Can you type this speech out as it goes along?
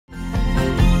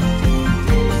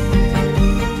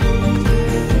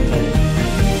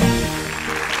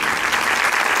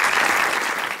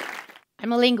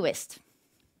I'm a linguist.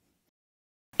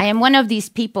 I am one of these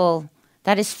people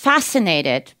that is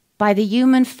fascinated by the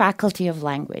human faculty of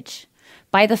language,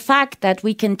 by the fact that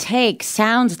we can take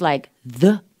sounds like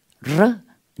the, r,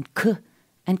 and k,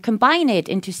 and combine it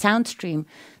into sound stream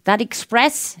that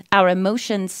express our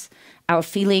emotions, our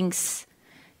feelings,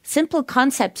 simple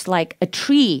concepts like a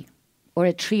tree or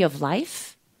a tree of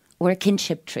life or a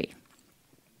kinship tree.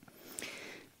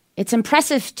 It's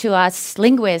impressive to us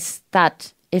linguists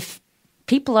that if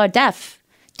people are deaf,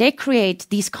 they create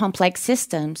these complex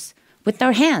systems with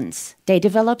their hands. They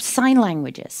develop sign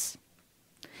languages.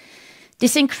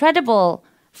 This incredible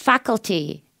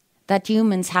faculty that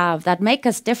humans have that make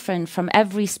us different from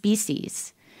every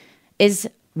species is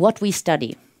what we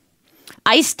study.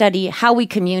 I study how we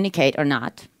communicate or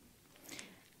not,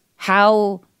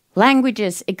 how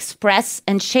languages express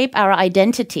and shape our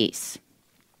identities,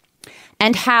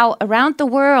 and how around the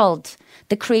world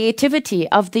the creativity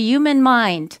of the human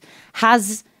mind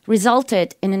has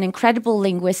resulted in an incredible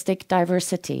linguistic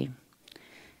diversity.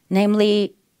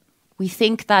 Namely, we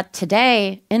think that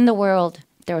today in the world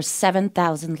there are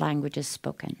 7,000 languages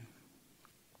spoken.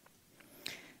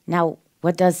 Now,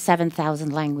 what does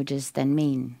 7,000 languages then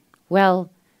mean? Well,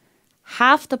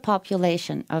 half the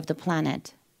population of the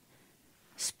planet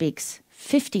speaks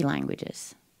 50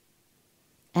 languages,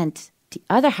 and the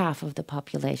other half of the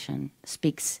population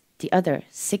speaks the other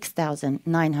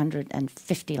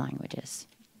 6,950 languages.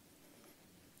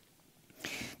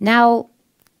 Now,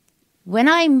 when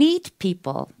I meet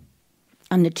people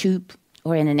on the tube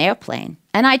or in an airplane,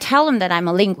 and I tell them that I'm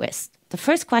a linguist, the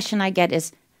first question I get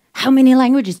is, how many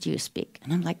languages do you speak?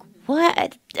 And I'm like,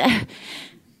 what?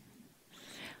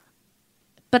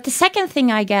 But the second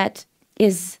thing I get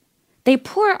is they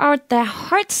pour out their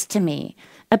hearts to me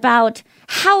about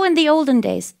how in the olden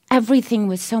days everything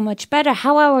was so much better,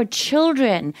 how our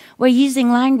children were using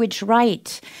language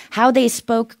right, how they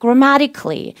spoke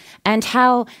grammatically, and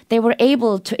how they were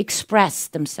able to express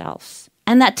themselves.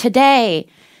 And that today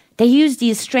they use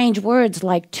these strange words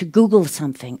like to Google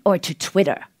something or to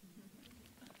Twitter.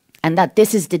 And that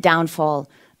this is the downfall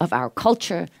of our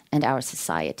culture and our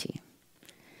society.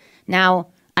 Now,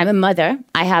 I'm a mother.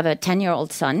 I have a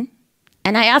 10-year-old son.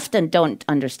 And I often don't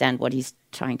understand what he's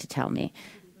trying to tell me.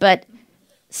 But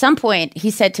some point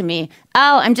he said to me,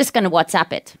 oh, I'm just going to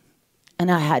WhatsApp it. And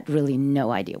I had really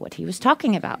no idea what he was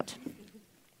talking about.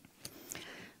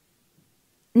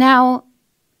 Now,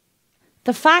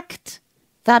 the fact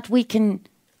that we can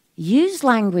use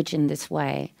language in this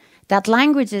way, that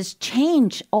languages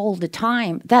change all the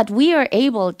time, that we are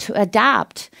able to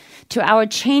adapt to our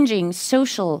changing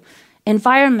social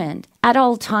environment at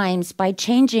all times by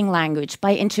changing language,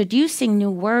 by introducing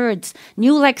new words,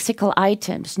 new lexical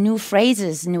items, new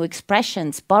phrases, new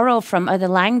expressions, borrow from other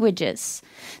languages,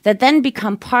 that then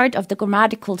become part of the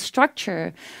grammatical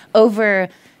structure over,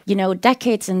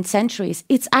 decades and centuries.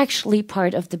 It's actually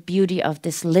part of the beauty of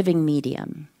this living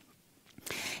medium.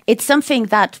 It's something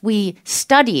that we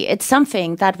study. It's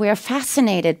something that we're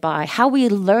fascinated by, how we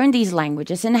learn these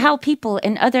languages and how people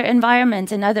in other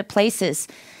environments, in other places,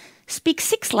 speak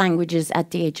 6 languages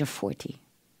at the age of 40.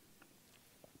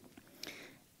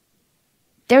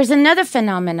 There's another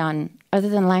phenomenon other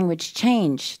than language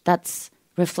change that's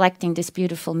reflecting this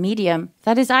beautiful medium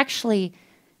that is actually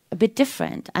a bit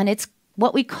different, and it's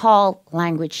what we call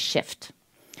language shift.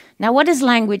 Now, what is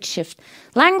language shift?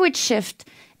 Language shift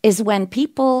is when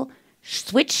people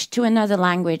switch to another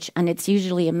language, and it's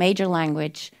usually a major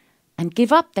language, and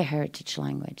give up their heritage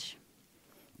language.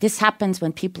 This happens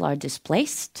when people are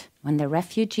displaced, when they're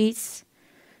refugees,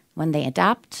 when they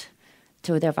adapt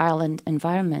to their violent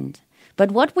environment.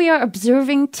 But what we are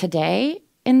observing today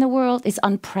in the world is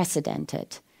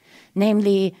unprecedented,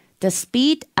 namely the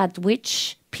speed at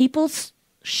which people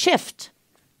shift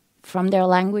from their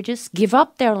languages, give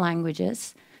up their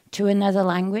languages to another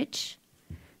language,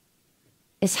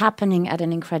 is happening at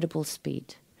an incredible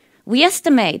speed. We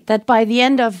estimate that by the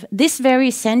end of this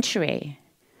very century,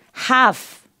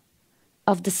 half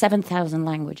of the 7,000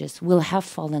 languages will have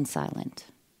fallen silent.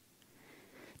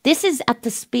 This is at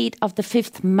the speed of the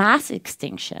 5th mass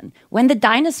extinction, when the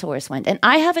dinosaurs went. And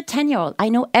I have a 10-year-old. I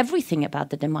know everything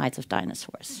about the demise of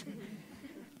dinosaurs.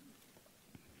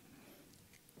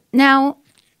 Now,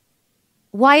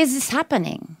 why is this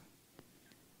happening?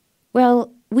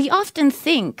 Well, we often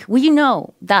think, we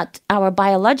know that our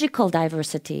biological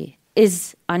diversity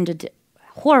is under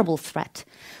horrible threat.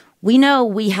 We know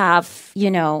we have,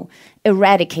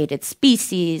 eradicated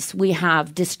species, we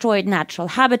have destroyed natural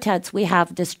habitats, we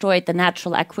have destroyed the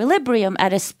natural equilibrium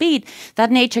at a speed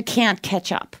that nature can't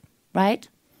catch up, right?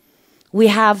 We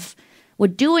have We're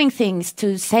doing things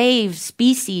to save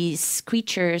species,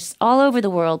 creatures all over the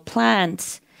world,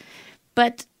 plants.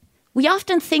 But we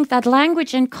often think that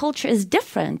language and culture is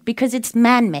different because it's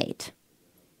man-made.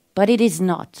 But it is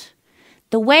not.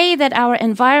 The way that our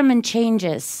environment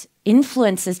changes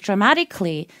influences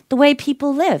dramatically the way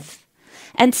people live.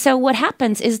 And so what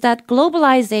happens is that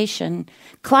globalization,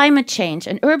 climate change,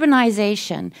 and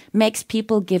urbanization makes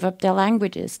people give up their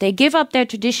languages. They give up their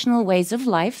traditional ways of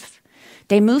life.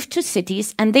 They move to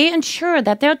cities, and they ensure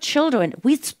that their children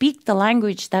will speak the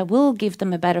language that will give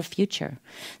them a better future,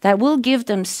 that will give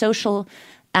them social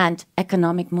and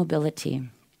economic mobility.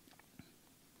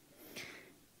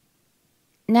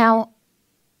 Now,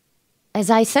 as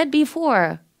I said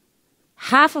before,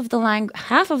 half of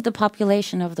the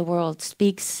population of the world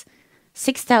speaks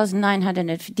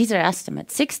 6,900, these are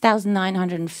estimates,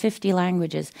 6,950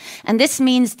 languages. And this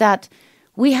means that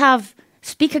we have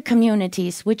speaker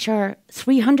communities which are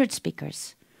 300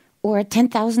 speakers, or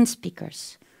 10,000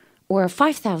 speakers, or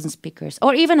 5,000 speakers,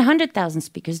 or even 100,000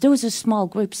 speakers. Those are small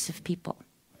groups of people.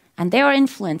 And they are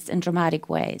influenced in dramatic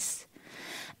ways.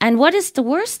 And what is the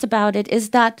worst about it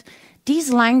is that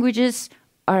these languages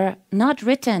are not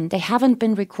written, they haven't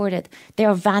been recorded, they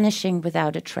are vanishing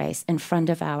without a trace in front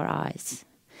of our eyes.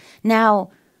 Now,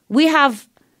 we have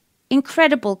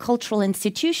incredible cultural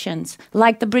institutions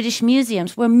like the British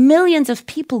Museums where millions of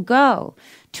people go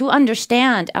to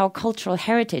understand our cultural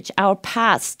heritage, our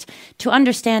past, to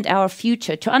understand our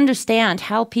future, to understand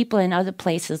how people in other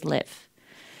places live.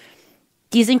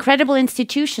 These incredible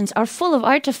institutions are full of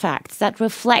artifacts that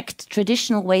reflect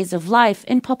traditional ways of life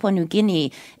in Papua New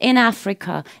Guinea, in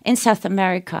Africa, in South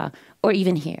America, or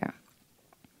even here.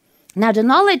 Now, the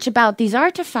knowledge about these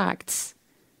artifacts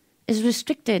is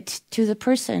restricted to the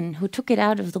person who took it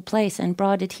out of the place and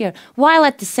brought it here, while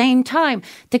at the same time,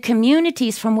 the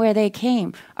communities from where they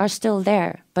came are still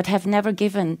there, but have never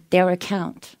given their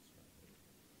account.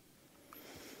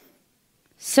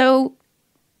 So,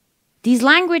 these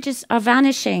languages are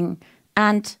vanishing,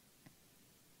 and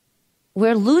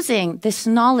we're losing this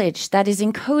knowledge that is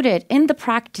encoded in the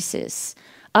practices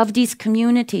of these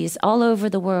communities all over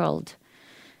the world.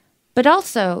 But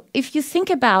also, if you think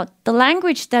about the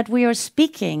language that we are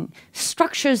speaking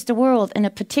structures the world in a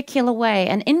particular way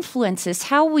and influences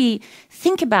how we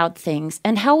think about things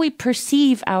and how we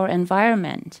perceive our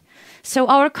environment. So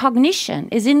our cognition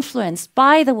is influenced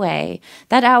by the way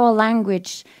that our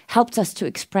language helps us to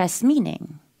express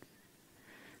meaning.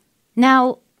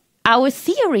 Now, our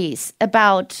theories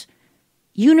about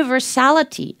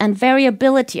universality and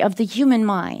variability of the human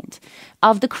mind,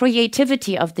 of the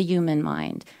creativity of the human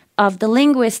mind, of the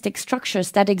linguistic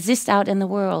structures that exist out in the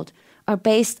world are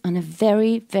based on a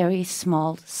very, very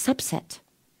small subset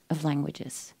of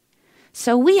languages.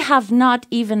 So we have not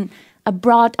even a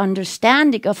broad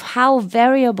understanding of how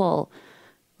variable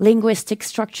linguistic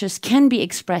structures can be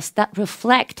expressed that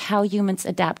reflect how humans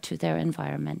adapt to their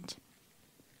environment.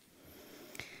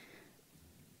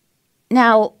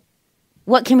 Now,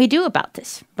 what can we do about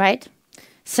this, right?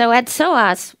 So at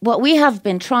SOAS, what we have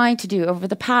been trying to do over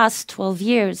the past 12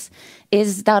 years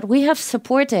is that we have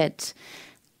supported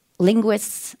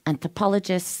linguists,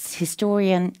 anthropologists,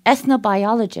 historians,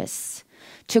 ethnobiologists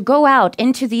to go out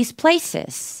into these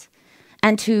places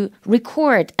and to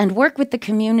record and work with the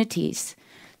communities,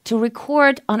 to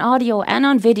record on audio and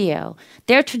on video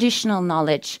their traditional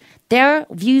knowledge, their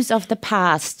views of the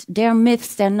past, their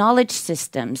myths, their knowledge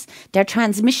systems, their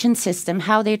transmission system,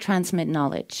 how they transmit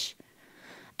knowledge.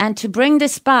 And to bring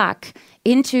this back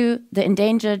into the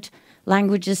Endangered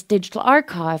Languages Digital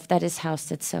Archive that is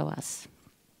housed at SOAS.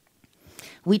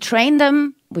 We train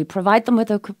them, we provide them with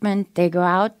equipment, they go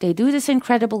out, they do this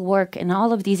incredible work in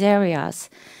all of these areas,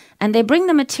 and they bring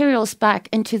the materials back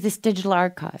into this digital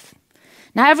archive.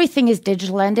 Now everything is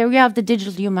digital, and there we have the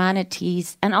digital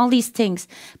humanities and all these things.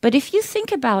 But if you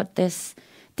think about this,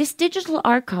 this digital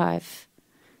archive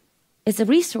is a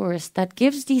resource that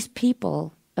gives these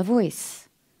people a voice,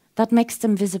 that makes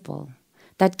them visible,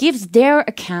 that gives their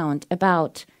account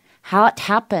about how it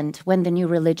happened when the new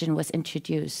religion was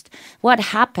introduced, what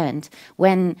happened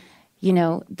when,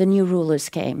 the new rulers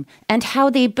came, and how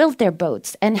they built their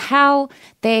boats, and how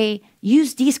they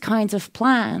used these kinds of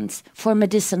plants for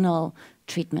medicinal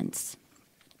treatments.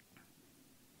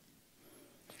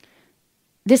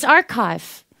 This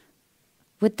archive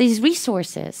with these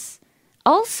resources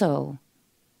also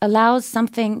allows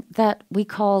something that we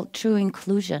call true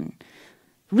inclusion.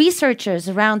 Researchers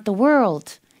around the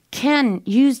world can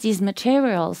use these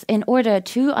materials in order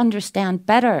to understand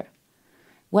better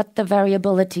what the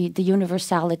variability, the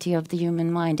universality of the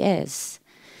human mind is.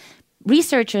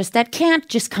 researchers that can't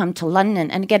just come to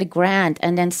London and get a grant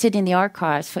and then sit in the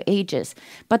archives for ages,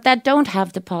 but that don't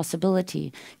have the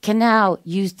possibility, can now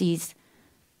use these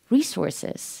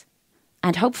resources.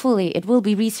 And hopefully it will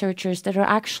be researchers that are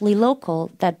actually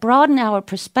local, that broaden our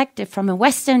perspective from a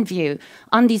Western view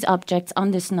on these objects,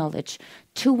 on this knowledge,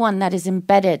 to one that is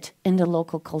embedded in the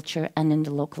local culture and in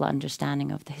the local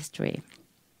understanding of the history.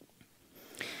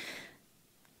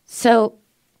 So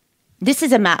this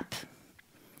is a map.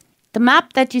 The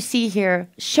map that you see here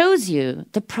shows you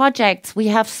the projects we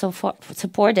have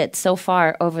supported so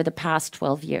far over the past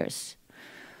 12 years.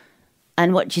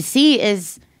 And what you see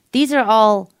is these are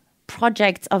all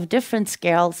projects of different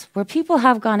scales where people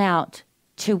have gone out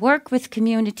to work with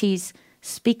communities,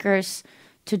 speakers,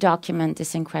 to document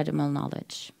this incredible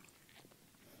knowledge.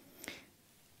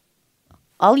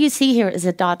 All you see here is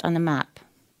a dot on the map,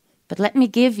 but let me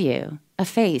give you a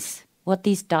face what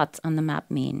these dots on the map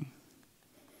mean.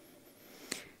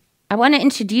 I want to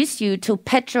introduce you to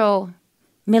Petro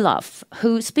Milov,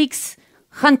 who speaks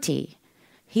Khanty.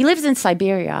 He lives in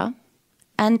Siberia,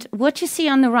 and what you see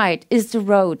on the right is the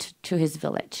road to his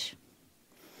village.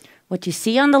 What you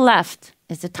see on the left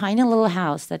is the tiny little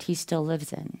house that he still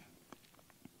lives in.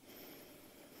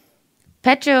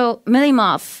 Petro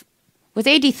Milimov was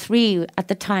 83 at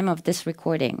the time of this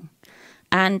recording,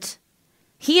 and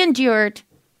he endured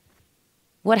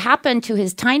what happened to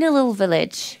his tiny little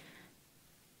village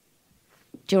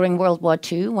during World War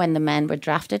II when the men were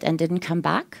drafted and didn't come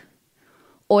back.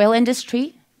 Oil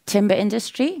industry, timber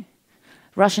industry,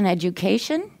 Russian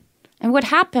education. And what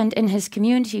happened in his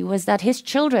community was that his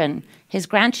children, his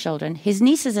grandchildren, his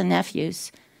nieces and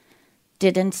nephews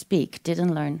didn't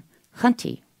learn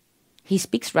Khanty. He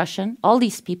speaks Russian. All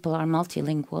these people are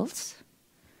multilinguals.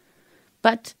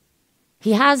 But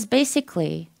he has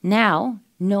basically now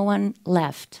no one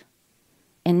left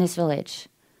in this village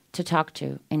to talk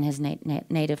to in his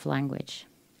native language.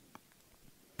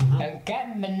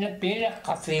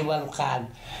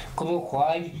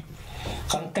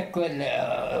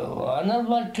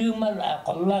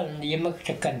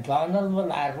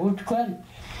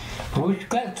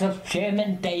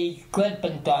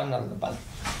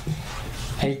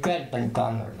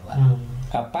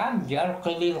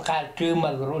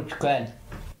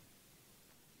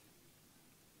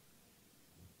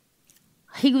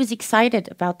 He was excited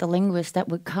about the linguist that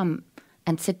would come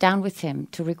and sit down with him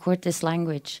to record this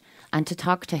language and to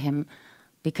talk to him,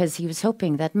 because he was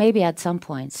hoping that maybe at some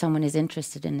point someone is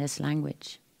interested in this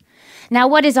language. Now,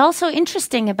 what is also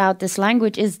interesting about this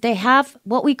language is they have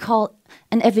what we call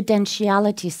an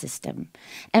evidentiality system.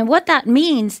 And what that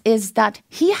means is that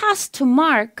he has to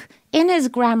mark in his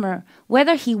grammar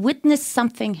whether he witnessed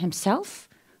something himself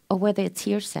or whether it's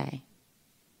hearsay.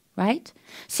 Right?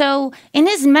 So in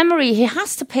his memory, he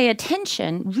has to pay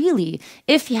attention, really,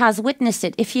 if he has witnessed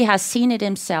it, if he has seen it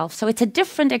himself. So it's a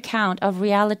different account of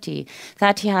reality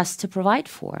that he has to provide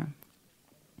for.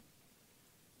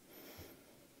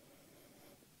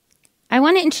 I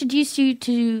want to introduce you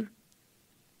to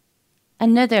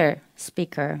another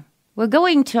speaker. We're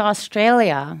going to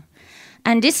Australia,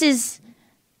 and this is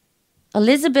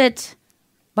Elizabeth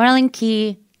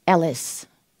Marlinke Ellis.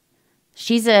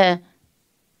 She's a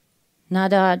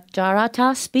Nada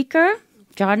Jarata speaker,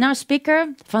 Jarna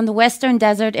speaker from the Western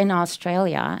Desert in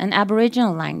Australia, an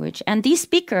Aboriginal language. And these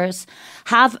speakers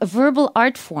have a verbal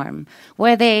art form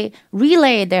where they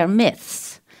relay their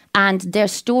myths and their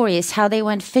stories, how they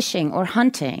went fishing or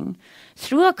hunting,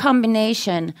 through a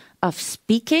combination of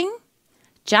speaking,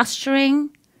 gesturing,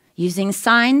 using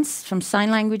signs from sign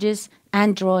languages,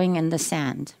 and drawing in the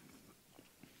sand.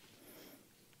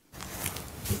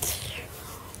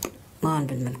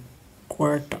 Water,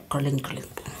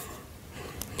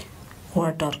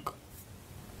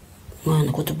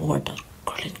 man, go to water,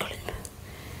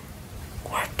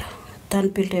 water.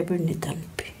 Tanpi lebur ni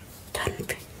tanpi.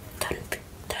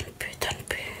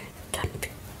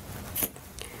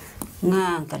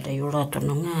 Nga kada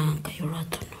yuratono.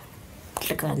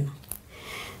 Legana.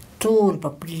 Tur pa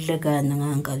legana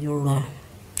nga kada yura.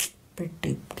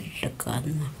 Pretty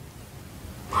legana.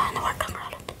 Mana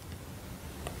watangralat.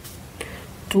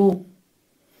 Tu.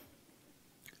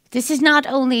 This is not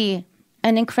only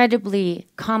an incredibly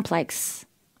complex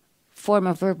form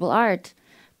of verbal art,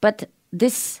 but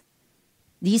these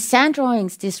sand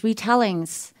drawings, these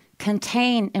retellings,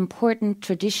 contain important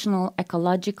traditional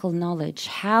ecological knowledge,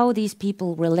 how these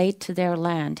people relate to their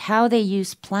land, how they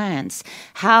use plants,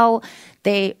 how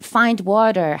they find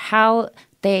water, how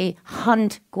they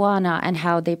hunt guana, and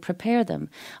how they prepare them.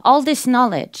 All this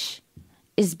knowledge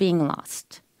is being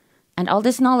lost, and all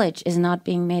this knowledge is not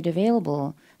being made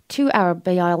available to our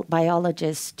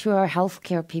biologists, to our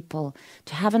healthcare people,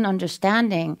 to have an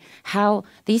understanding how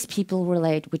these people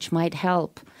relate, which might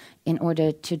help in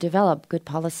order to develop good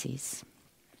policies.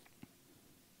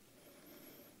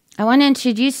 I want to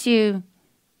introduce you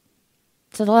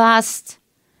to the last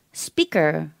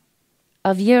speaker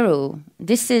of Yeru.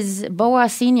 This is Boa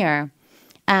Senior,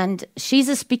 and she's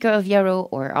a speaker of Yeru,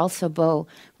 or also Bo,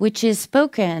 which is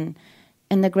spoken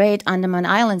in the Great Andaman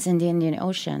Islands in the Indian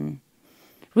Ocean.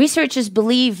 Researchers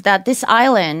believe that this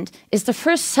island is the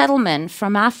first settlement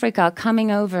from Africa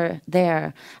coming over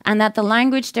there, and that the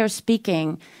language they're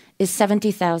speaking is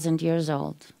 70,000 years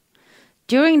old.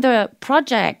 During the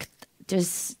project,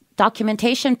 this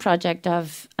documentation project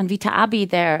of Anvita Abi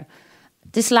there,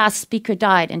 this last speaker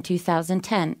died in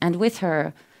 2010, and with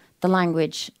her, the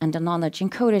language and the knowledge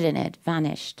encoded in it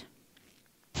vanished.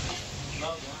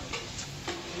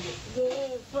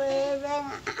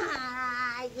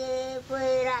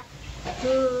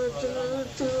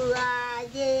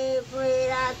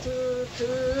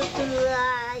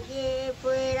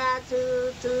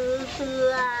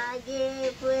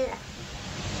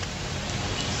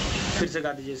 फिर से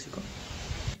गा दीजिए इसी को.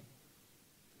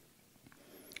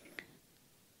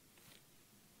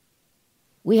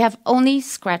 We have only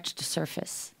scratched the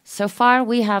surface. So far,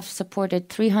 we have supported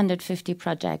 350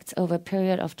 projects over a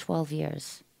period of 12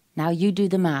 years. Now you do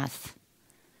the math.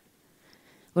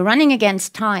 We're running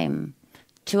against time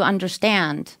to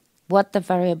understand what the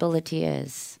variability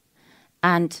is.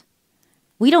 And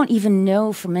we don't even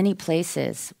know from many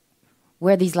places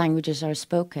where these languages are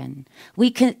spoken.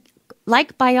 We can,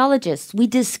 like biologists, we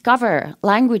discover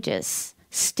languages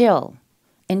still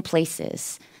in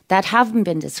places that haven't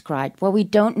been described, where we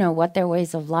don't know what their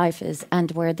ways of life is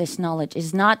and where this knowledge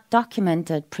is not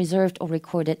documented, preserved, or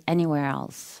recorded anywhere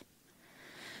else.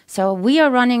 So we are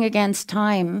running against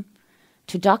time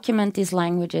to document these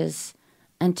languages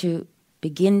and to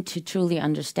begin to truly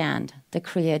understand the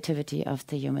creativity of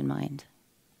the human mind.